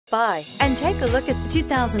by and take a look at the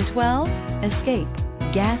 2012 Escape.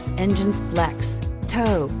 Gas engines flex,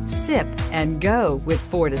 tow, sip, and go with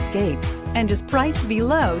Ford Escape, and is priced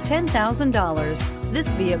below $10,000.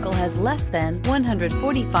 This vehicle has less than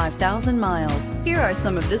 145,000 miles. Here are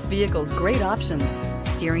some of this vehicle's great options: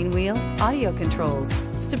 steering wheel audio controls,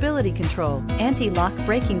 stability control, anti-lock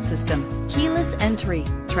braking system, keyless entry,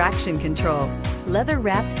 traction control,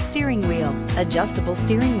 leather-wrapped steering wheel, adjustable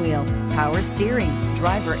steering wheel, power steering,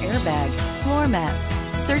 driver airbag, floor mats.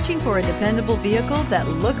 Searching for a dependable vehicle that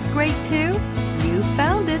looks great too? You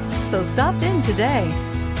found it, so stop in today.